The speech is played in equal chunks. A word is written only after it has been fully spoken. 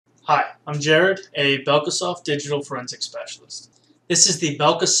Hi, I'm Jared, a Belkasoft digital forensic specialist. This is the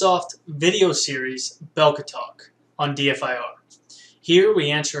Belkasoft video series, BelkaTalk, on DFIR. Here we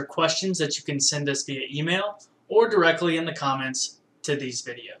answer questions that you can send us via email or directly in the comments to these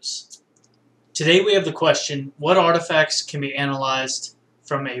videos. Today we have the question, what artifacts can be analyzed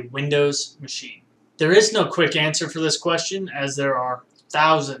from a Windows machine? There is no quick answer for this question, as there are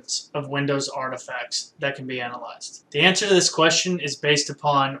thousands of Windows artifacts that can be analyzed. The answer to this question is based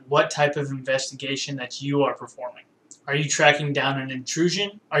upon what type of investigation that you are performing. Are you tracking down an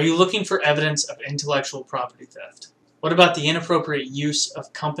intrusion? Are you looking for evidence of intellectual property theft? What about the inappropriate use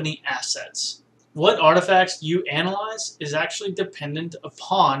of company assets? What artifacts you analyze is actually dependent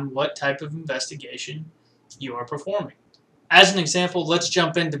upon what type of investigation you are performing. As an example, let's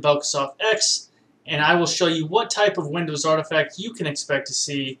jump into Belkasoft X, and I will show you what type of Windows artifact you can expect to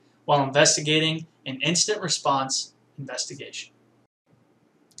see while investigating an incident response investigation.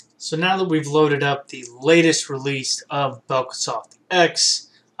 So now that we've loaded up the latest release of Belkasoft X,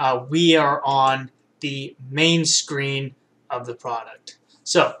 we are on the main screen of the product.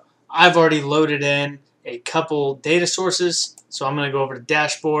 So I've already loaded in a couple data sources, so I'm going to go over to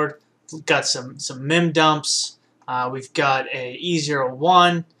dashboard. We've got some mem dumps. We've got a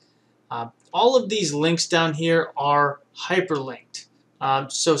E01. All of these links down here are hyperlinked.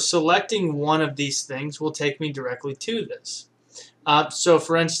 So selecting one of these things will take me directly to this. So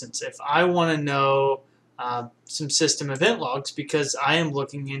for instance, if I want to know some system event logs because I am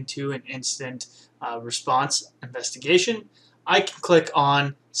looking into an incident response investigation, I can click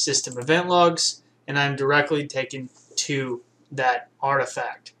on system event logs and I'm directly taken to that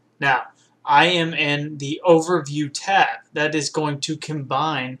artifact. Now, I am in the overview tab that is going to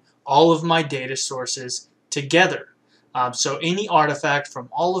combine all of my data sources together. So any artifact from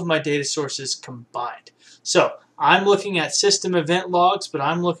all of my data sources combined. So I'm looking at system event logs, but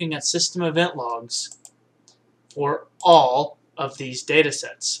I'm looking at system event logs for all of these data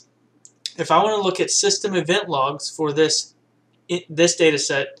sets. If I want to look at system event logs for this data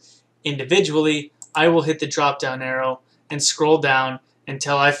set individually, I will hit the drop down arrow and scroll down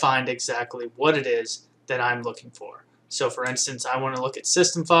until I find exactly what it is that I'm looking for. So for instance, I want to look at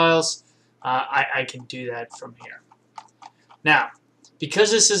system files. I can do that from here. Now, because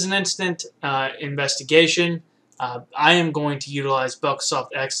this is an incident investigation, I am going to utilize Belkasoft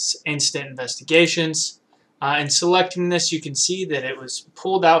X Incident Investigations. In selecting this, you can see that it was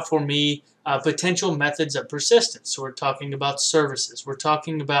pulled out for me potential methods of persistence. So we're talking about services. We're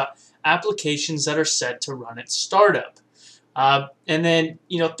talking about applications that are set to run at startup. And then,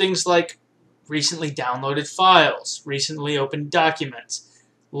 things like recently downloaded files, recently opened documents,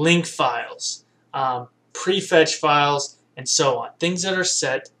 link files, prefetch files, and so on. Things that are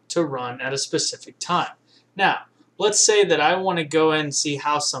set to run at a specific time. Now, let's say that I want to go in and see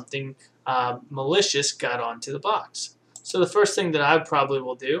how something malicious got onto the box. So the first thing that I probably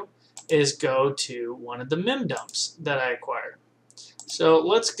will do is go to one of the mem dumps that I acquired. So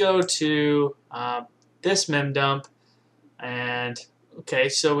let's go to this mem dump, and okay,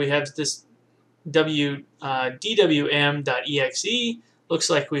 so we have this dwm.exe.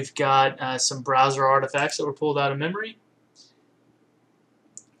 Looks like we've got some browser artifacts that were pulled out of memory.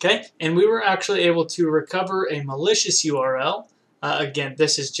 Okay, and we were actually able to recover a malicious URL. Again,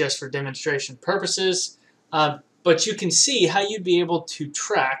 this is just for demonstration purposes, but you can see how you'd be able to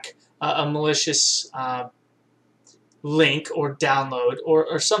track a malicious link or download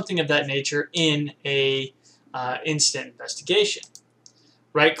or something of that nature in a incident investigation.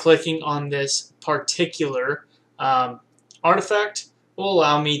 Right-clicking on this particular artifact will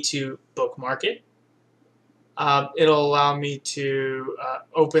allow me to bookmark it. It'll allow me to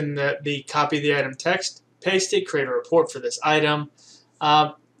open the copy of the item text, paste it, create a report for this item,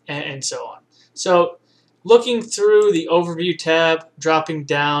 and so on. So looking through the overview tab, dropping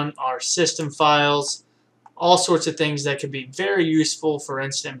down our system files, all sorts of things that could be very useful for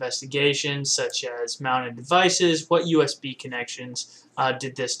incident investigations, such as mounted devices, what USB connections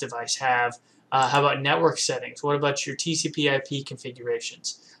did this device have, how about network settings, what about your TCP/IP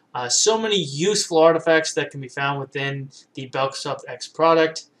configurations. So many useful artifacts that can be found within the Belkasoft X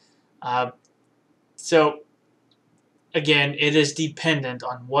product. So again, it is dependent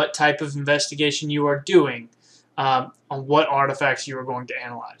on what type of investigation you are doing, on what artifacts you are going to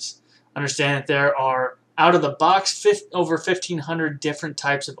analyze. Understand that there are, out of the box, over 1,500 different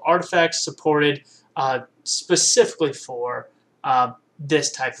types of artifacts supported specifically for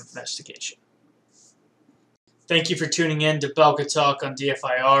this type of investigation. Thank you for tuning in to BelkaTalk on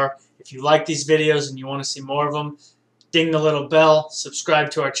DFIR. If you like these videos and you want to see more of them, ding the little bell, subscribe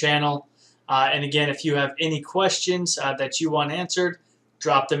to our channel, and again, if you have any questions that you want answered,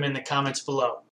 drop them in the comments below.